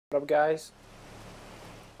What up, guys?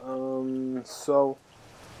 So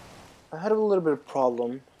I had a little bit of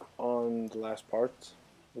problem on the last part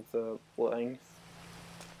with the length,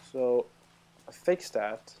 so I fixed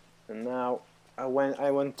that, and now I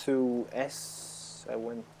went to S.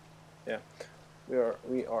 Yeah,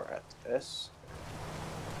 we are at S.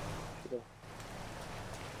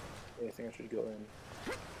 I think I should go in.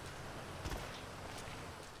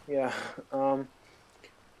 Yeah,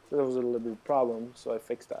 there was a little bit of problem, so I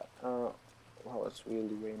fixed that. Wow, it's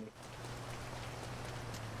really rainy.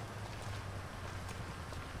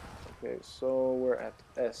 Okay, so we're at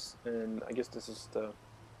S, and I guess this is the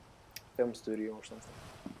film studio or something.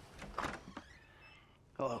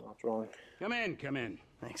 Hello. Not wrong. Come in, come in.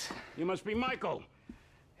 Thanks. You must be Michael.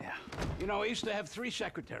 Yeah. You know, I used to have 3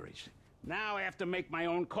 secretaries. Now I have to make my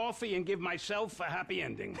own coffee and give myself a happy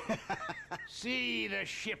ending. See, the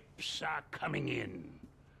ships are coming in,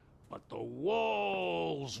 but the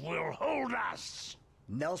walls will hold us.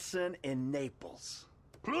 Nelson in Naples.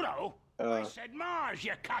 Pluto? I said Mars,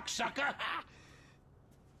 you cocksucker.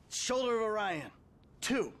 Shoulder of Orion.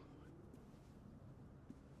 2.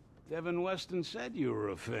 Devin Weston said you were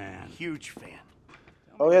a fan. Huge fan.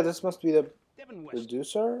 Oh yeah, this must be the Devin Weston.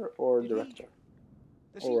 producer or director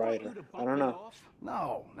or writer. I don't know.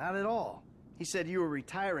 No, not at all. He said you were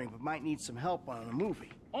retiring but might need some help on a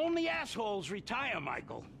movie. Only assholes retire,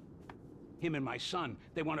 Michael. Him and my son,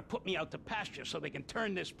 they want to put me out to pasture so they can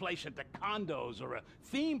turn this place into condos or a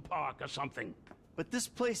theme park or something. But this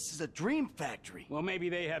place is a dream factory. Well, maybe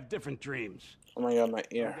they have different dreams. Oh my god, my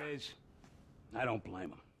ear. Some days, I don't blame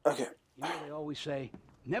them. Okay. You know, they always say,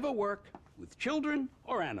 never work with children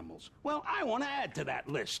or animals. Well, I want to add to that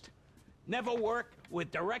list. Never work with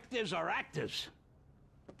directors or actors.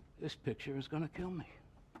 This picture is going to kill me.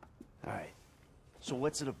 All right. So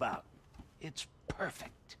what's it about? It's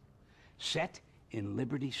perfect. Set in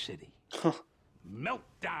Liberty City.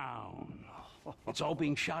 Meltdown. It's all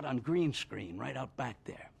being shot on green screen right out back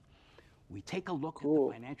there. We take a look at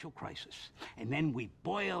the financial crisis, and then we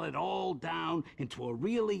boil it all down into a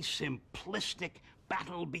really simplistic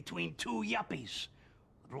battle between 2 yuppies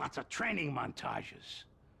with lots of training montages.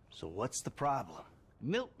 So what's the problem?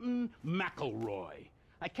 Milton McElroy.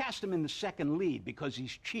 I cast him in the second lead because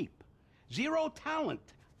he's cheap. 0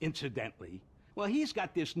 talent, incidentally. Well, he's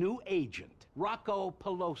got this new agent, Rocco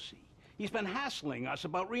Pelosi. He's been hassling us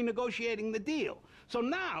about renegotiating the deal. So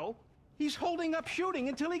now, he's holding up shooting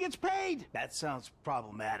until he gets paid. That sounds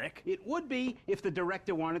problematic. It would be if the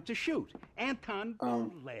director wanted to shoot. Anton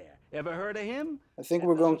Blair. Ever heard of him? I think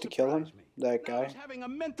we're going to kill him, that guy. He's having a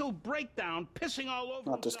mental breakdown, pissing all over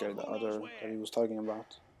Not this guy, the other that he was talking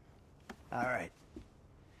about. All right.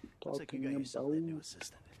 Looks like you got yourself that new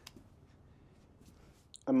assistant.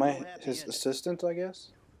 Am I his assistant, I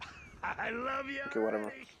guess? I love you. Okay,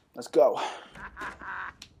 whatever. Let's go.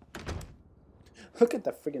 Look at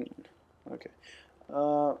that friggin'... Okay.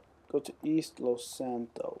 Go to East Los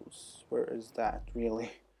Santos. Where is that,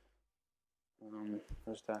 really?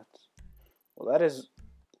 Where's that? Well, that is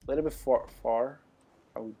a little bit far,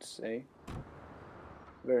 I would say.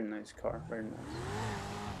 Very nice car, very nice.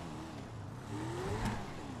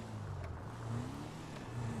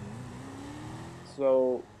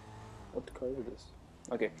 So, what car is this?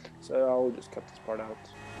 Okay, so I'll just cut this part out.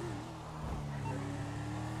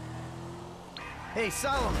 Hey,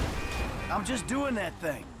 Solomon. I'm just doing that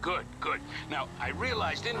thing. Good, good. Now, I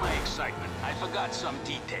realized in my excitement, I forgot some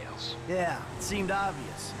details. Yeah, it seemed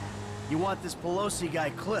obvious. You want this Pelosi guy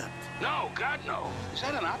clipped. No, God, no. Is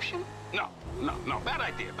that an option? No, no. Bad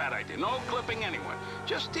idea, bad idea. No clipping anyone.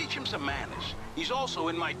 Just teach him some manners. He's also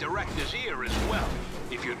in my director's ear as well,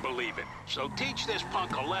 if you'd believe it. So teach this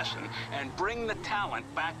punk a lesson and bring the talent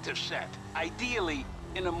back to set. Ideally,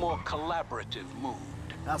 in a more collaborative mood.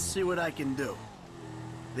 I'll see what I can do.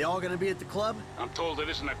 They all gonna be at the club? I'm told it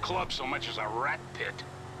isn't a club so much as a rat pit.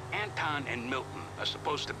 Anton and Milton are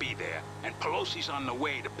supposed to be there, and Pelosi's on the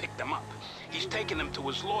way to pick them up. He's taking them to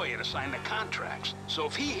his lawyer to sign the contracts. So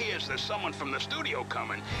if he hears there's someone from the studio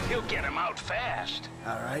coming, he'll get him out fast.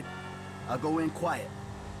 All right. I'll go in quiet.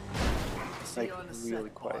 See Like, you on the really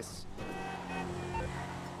set, quiet. boss.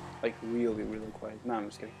 Like, really, really quiet. No, I'm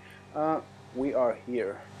just kidding. We are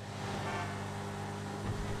here.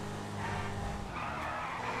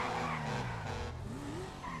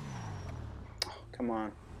 Come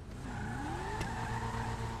on.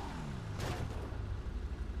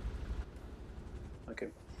 Okay.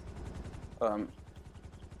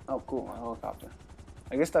 Oh, cool, a helicopter.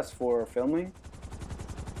 I guess that's for filming.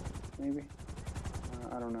 Maybe.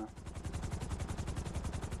 I don't know.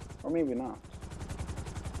 Or maybe not.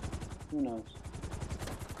 Who knows?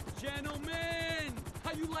 Gentlemen,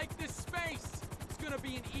 how you like this space. It's gonna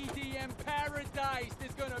be an EDM paradise.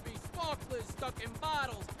 There's gonna be sparklers stuck in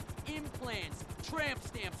bottles, implants, tramp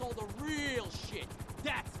stamps, all the real shit.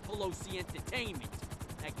 That's Pelosi Entertainment.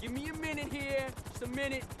 Now give me a minute here, just a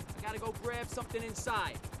minute. I gotta go grab something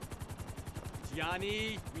inside.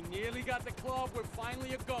 Johnny, we nearly got the club. We're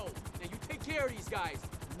finally a go. Now you take care of these guys.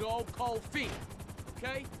 No cold feet.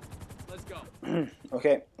 Okay? Let's go.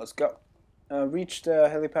 Okay, let's go. Reach the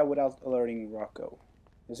helipad without alerting Rocco.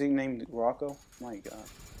 Is he named Rocco? My god.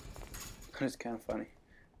 It's kind of funny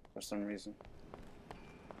for some reason.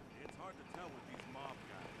 It's hard to tell with these mob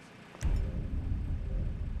guys.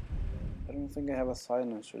 I don't think I have a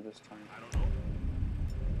silencer this time. I don't know.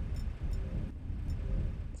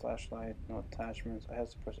 Flashlight, no attachments. I have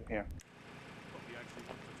to press it here. But he actually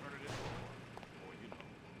wants to turn it into, or you know,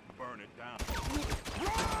 burn it down.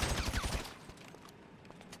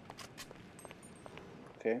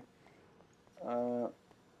 Okay.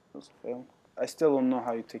 Let's fail. I still don't know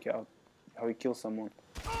how you take out, how you kill someone.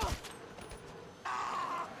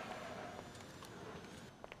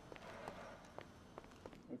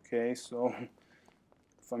 Okay, so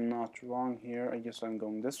if I'm not wrong here, I guess I'm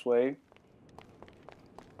going this way.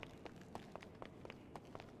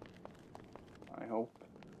 I hope.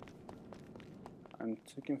 I'm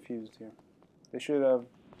too confused here. They should have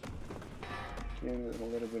given it a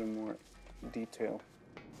little bit more detail.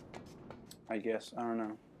 I guess. I don't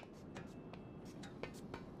know.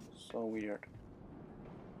 So weird.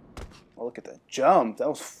 Oh, look at that jump! That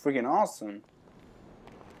was freaking awesome.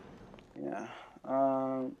 Yeah.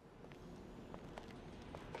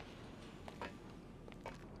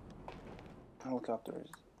 Helicopter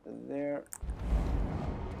is there.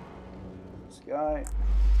 This guy.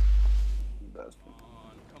 That's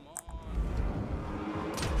Come on.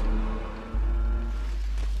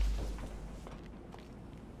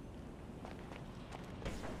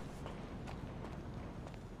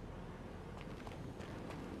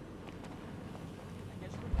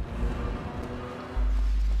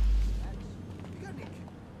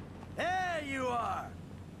 There you are!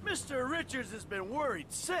 Mr. Richards has been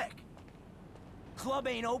worried sick. Club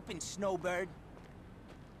ain't open, Snowbird.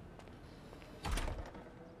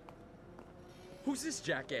 Who's this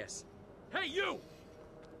jackass? Hey, you!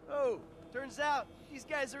 Oh, turns out these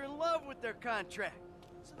guys are in love with their contract.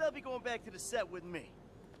 So they'll be going back to the set with me.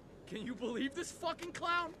 Can you believe this fucking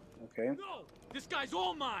clown? okay. No! This guy's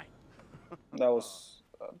all mine! That was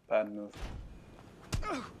a bad move.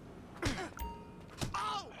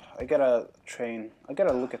 I gotta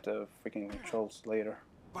look at the freaking controls later.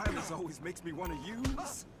 Violence always makes me want to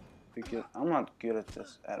use. Because I'm not good at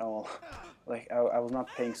this at all. Like, I was not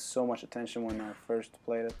paying so much attention when I first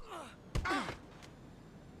played it.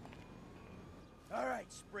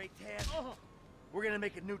 Alright, spray tan. We're gonna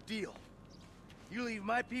make a new deal. You leave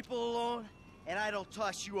my people alone, and I don't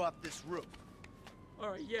toss you off this roof.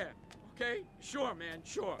 Alright, yeah. Okay? Sure, man,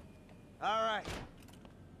 sure. Alright.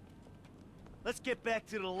 Let's get back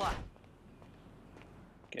to the lot.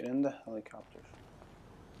 Get in the helicopter.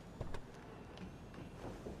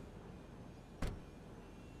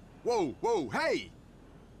 Whoa, whoa, hey!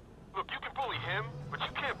 Look, you can bully him, but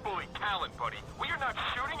you can't bully talent, buddy. We are not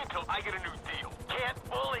shooting until I get a new deal. Can't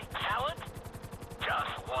bully talent?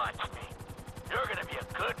 Just watch me. You're gonna be a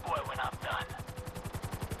good boy when I'm done.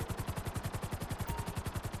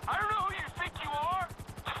 I don't know who you think you are.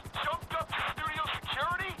 Just jumped up to studio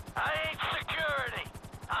security? I ain't security.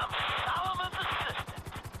 I'm Solomon's assistant.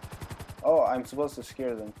 Oh, I'm supposed to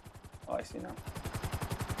scare them. Oh, I see now.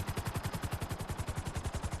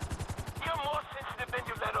 You're more sensitive than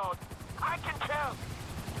you let on. I can tell.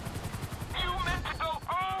 You meant to go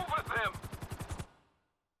over them.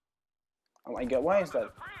 Oh my god, why is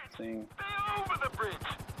that thing? Stay over the bridge.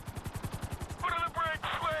 Put on the bridge,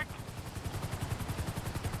 quick.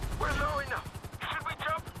 We're low enough. Should we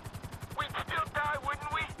jump? We'd still die,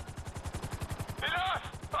 wouldn't we? Enough!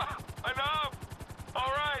 Enough!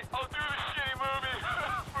 Alright, I'll do the shitty movie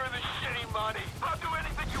for the shitty money. I'll do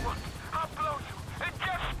anything you want. I'll blow you. And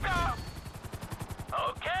just stop!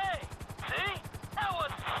 Okay. See? That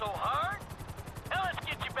wasn't so hard. Now let's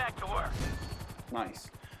get you back to work. Nice.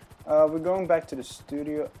 We're going back to the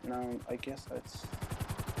studio now. I guess that's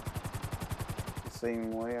the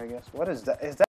same way. I guess. What is that? Is that?